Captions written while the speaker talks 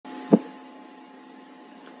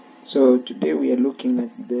So today we are looking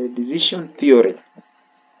at the decision theory.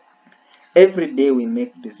 Every day we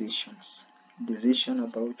make decisions. Decision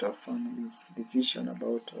about our families, decision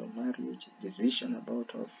about our marriage, decision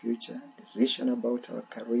about our future, decision about our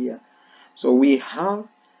career. So we have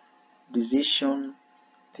decision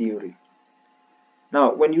theory.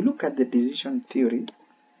 Now, when you look at the decision theory,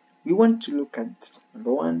 we want to look at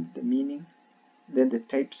number one, the meaning, then the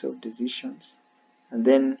types of decisions, and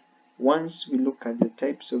then once we look at the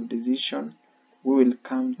types of decision, we will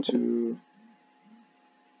come to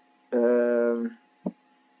the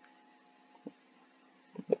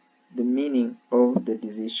meaning of the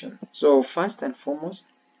decision. So first and foremost,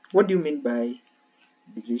 what do you mean by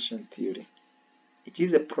decision theory? It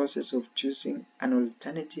is a process of choosing an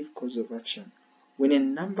alternative course of action when a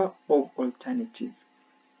number of alternatives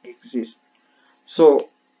exist. So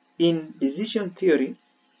in decision theory,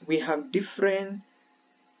 we have different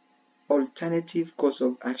alternative course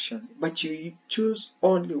of action, but you choose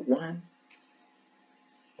only one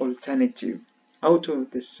alternative out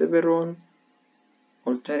of the several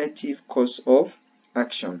alternative course of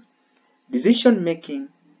action. Decision making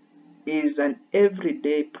is an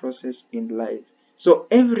everyday process in life. So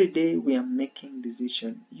every day we are making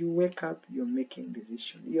decision. You wake up, you're making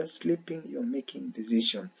decision. You're sleeping, you're making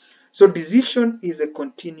decision. So decision is a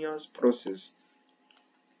continuous process.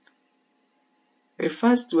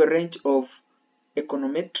 Refers to a range of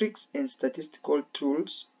econometrics and statistical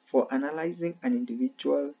tools for analyzing an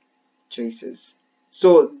individual choices.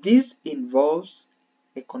 So this involves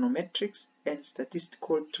econometrics and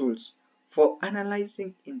statistical tools for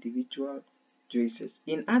analyzing individual choices.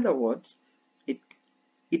 In other words, it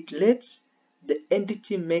lets the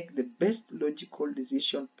entity make the best logical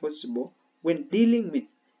decision possible when dealing with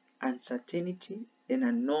uncertainty and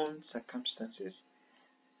unknown circumstances.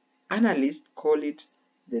 Analysts call it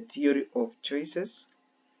the theory of choices,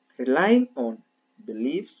 relying on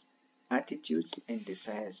beliefs, attitudes, and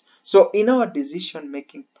desires. So in our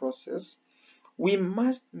decision-making process, we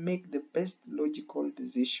must make the best logical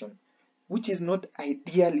decision, which is not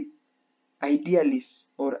idealist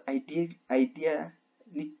or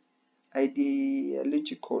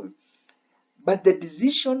ideological, but the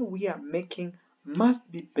decision we are making must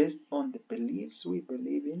be based on the beliefs we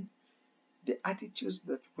believe in, the attitudes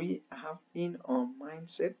that we have in our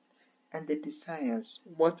mindset, and the desires.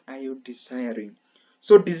 What are you desiring?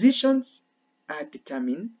 So decisions are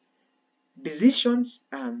determined. Decisions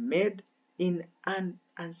are made in an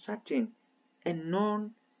uncertain and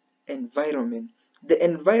known environment. The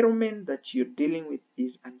environment that you're dealing with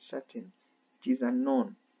is uncertain. It is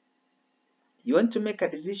unknown. You want to make a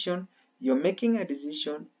decision, you're making a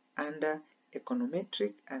decision under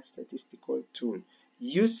econometric and statistical tool,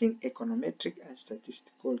 using econometric and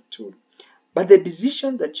statistical tool. But the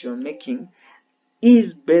decision that you're making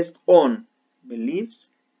is based on beliefs,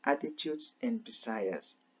 attitudes, and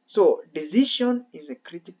desires. So decision is a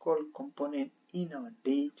critical component in our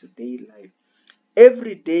day-to-day life.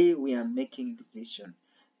 Every day we are making decision.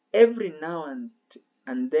 Every now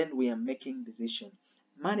and then we are making decision.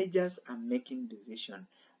 Managers are making decision.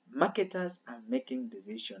 Marketers are making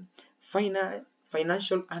decision.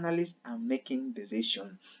 Financial analysts are making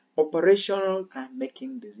decision. Operational are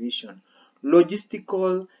making decision.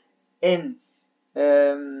 Logistical and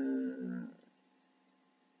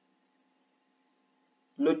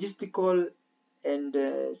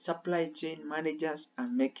supply chain managers are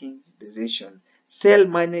making decisions. Sale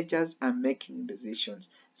managers are making decisions.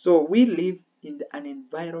 So we live in an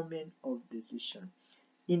environment of decision.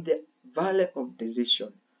 In the valley of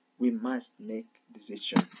decision, we must make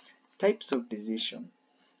decision. Types of decision.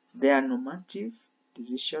 There are normative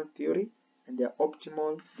decision theory and there are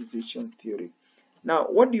optimal decision theory. Now,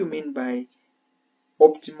 what do you mean by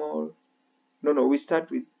optimal? We start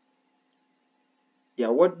with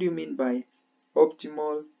what do you mean by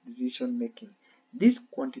optimal decision making? This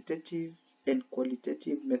quantitative and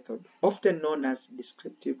qualitative method, often known as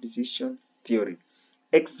descriptive decision theory,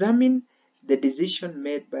 examine the decision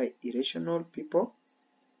made by irrational people.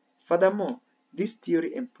 Furthermore, this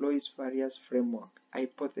theory employs various frameworks,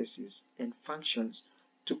 hypotheses, and functions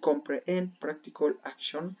to comprehend practical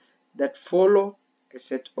action that follow a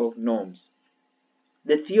set of norms.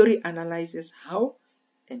 The theory analyzes how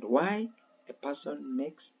and why a person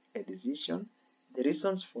makes a decision, the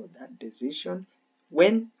reasons for that decision,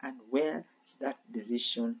 when and where that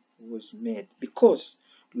decision was made, because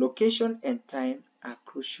location and time are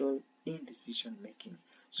crucial in decision making.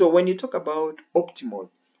 So when you talk about optimal,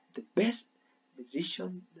 the best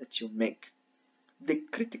decision that you make, the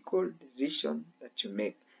critical decision that you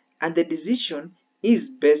make, and the decision is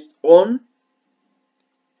based on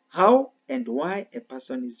how and why a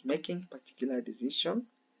person is making particular decision,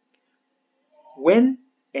 when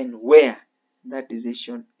and where that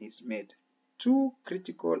decision is made. Two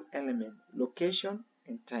critical elements: location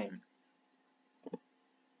and time.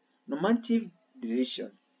 Normative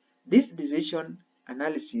decision. This decision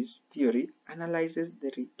analysis theory analyzes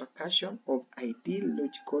the repercussion of ideal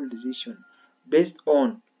logical decision based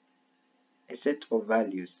on a set of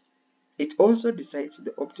values. It also decides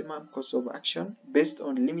the optimum course of action based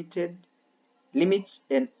on limits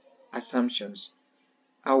and assumptions.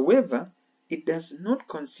 However, it does not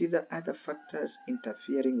consider other factors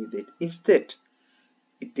interfering with it. Instead,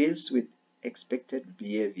 it deals with expected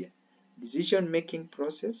behavior, decision-making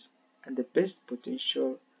process, and the best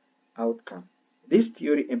potential outcome. This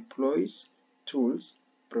theory employs tools,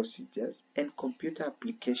 procedures, and computer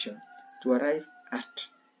application to arrive at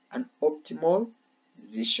an optimal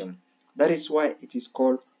decision. That is why it is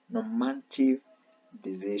called normative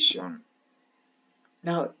decision.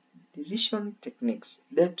 Now, decision techniques.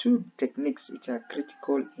 There are two techniques which are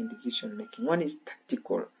critical in decision making. One is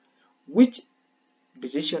tactical. Which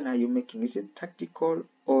decision are you making? Is it tactical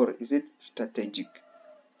or is it strategic?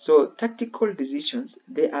 So tactical decisions,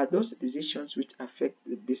 they are those decisions which affect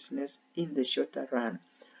the business in the shorter run.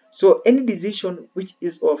 So any decision which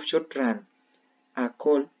is of short run are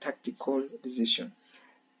called tactical decision.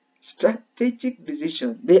 Strategic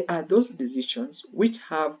decisions, they are those decisions which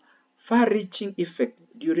have far-reaching effect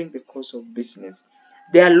during the course of business.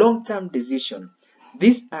 They are long-term decisions.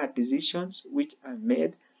 These are decisions which are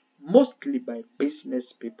made mostly by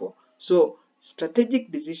business people. So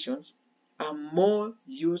strategic decisions are more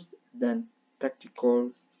used than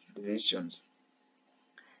tactical decisions.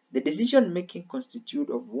 The decision making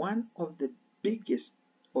constitutes of one of the biggest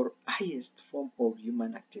or highest form of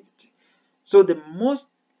human activity. So the most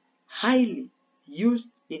highly used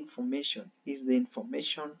information is the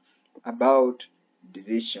information about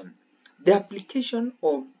decision. The application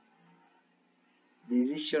of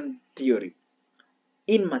decision theory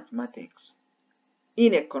in mathematics,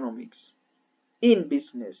 in economics, in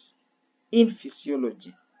business, in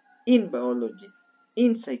physiology, in biology,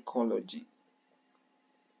 in psychology.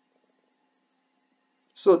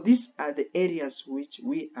 So these are the areas which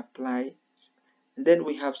we apply. And then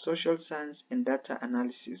we have social science and data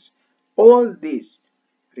analysis. All these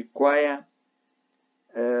require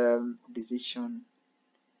decision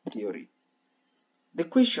theory. The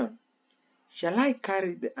question, shall I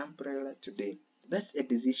carry the umbrella today? That's a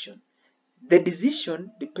decision. The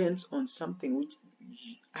decision depends on something which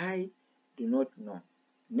I do not know,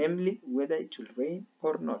 namely whether it will rain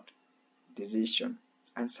or not. Decision,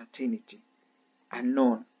 uncertainty,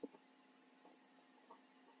 unknown.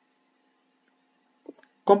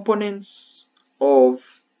 Components of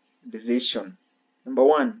decision. Number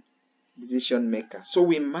one, decision maker. So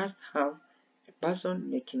we must have a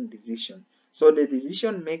person making decision. So the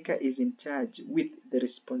decision maker is in charge with the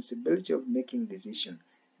responsibility of making decision.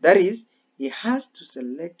 That is, he has to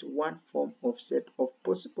select one form of set of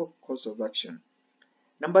possible course of action.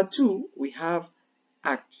 Number two, we have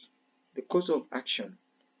acts, the course of action.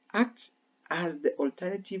 Acts as the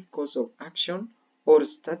alternative course of action or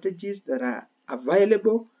strategies that are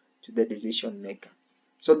available to the decision maker.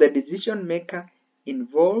 So the decision maker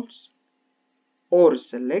involves or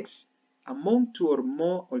selects among two or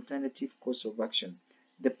more alternative course of action.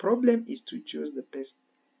 The problem is to choose the best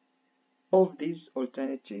of these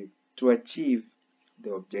alternatives to achieve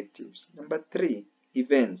the objectives. Number three,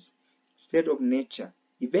 events, state of nature.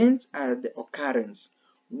 Events are the occurrence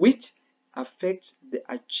which affects the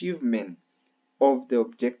achievement of the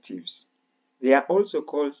objectives. They are also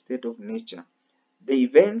called state of nature. The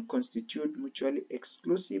event constitute mutually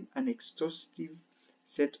exclusive and exhaustive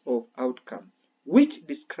set of outcomes which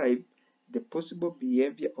describe the possible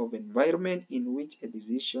behavior of environment in which a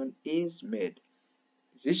decision is made.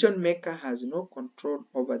 Decision maker has no control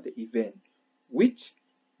over the event which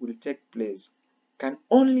will take place, can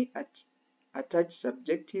only attach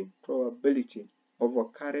subjective probability of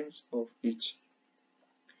occurrence of each.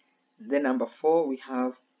 Then number four, we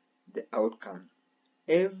have the outcome.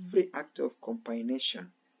 Every act of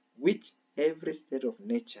combination, which every state of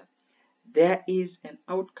nature, there is an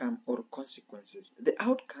outcome or consequences. The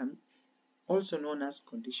outcome, also known as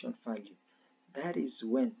condition value, that is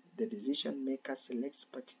when the decision maker selects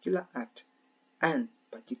particular act and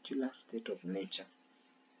particular state of nature.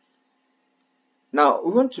 Now,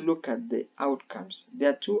 we want to look at the outcomes. There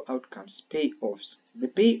are two outcomes, payoffs. The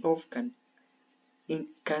payoff can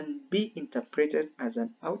be interpreted as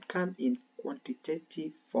an outcome in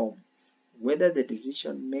quantitative form, whether the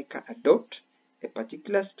decision maker adopt a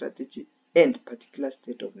particular strategy and particular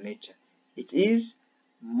state of nature. It is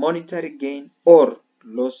monetary gain, or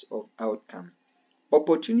loss of outcome.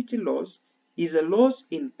 Opportunity loss is a loss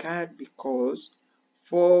incurred because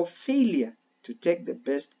for failure to take the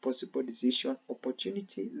best possible decision.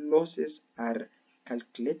 Opportunity losses are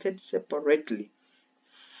calculated separately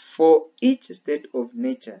for each state of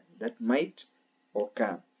nature that might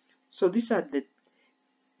occur. So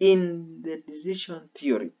in the decision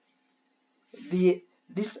theory,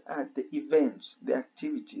 these are the events, the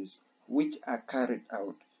activities which are carried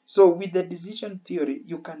out. So with the decision theory,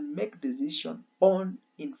 you can make decision on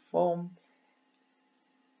informed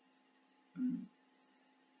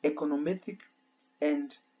econometric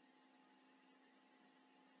and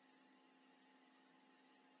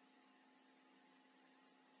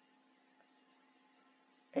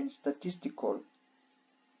statistical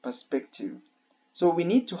perspective. So we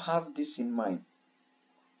need to have this in mind.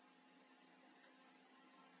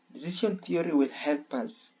 Decision theory will help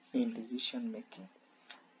us in decision making,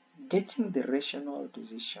 getting the rational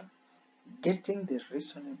decision, getting the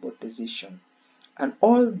reasonable decision, and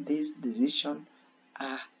all these decisions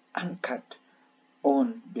are anchored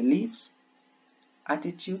on beliefs,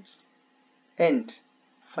 attitudes, and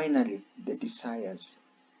finally the desires.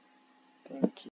 Thank you.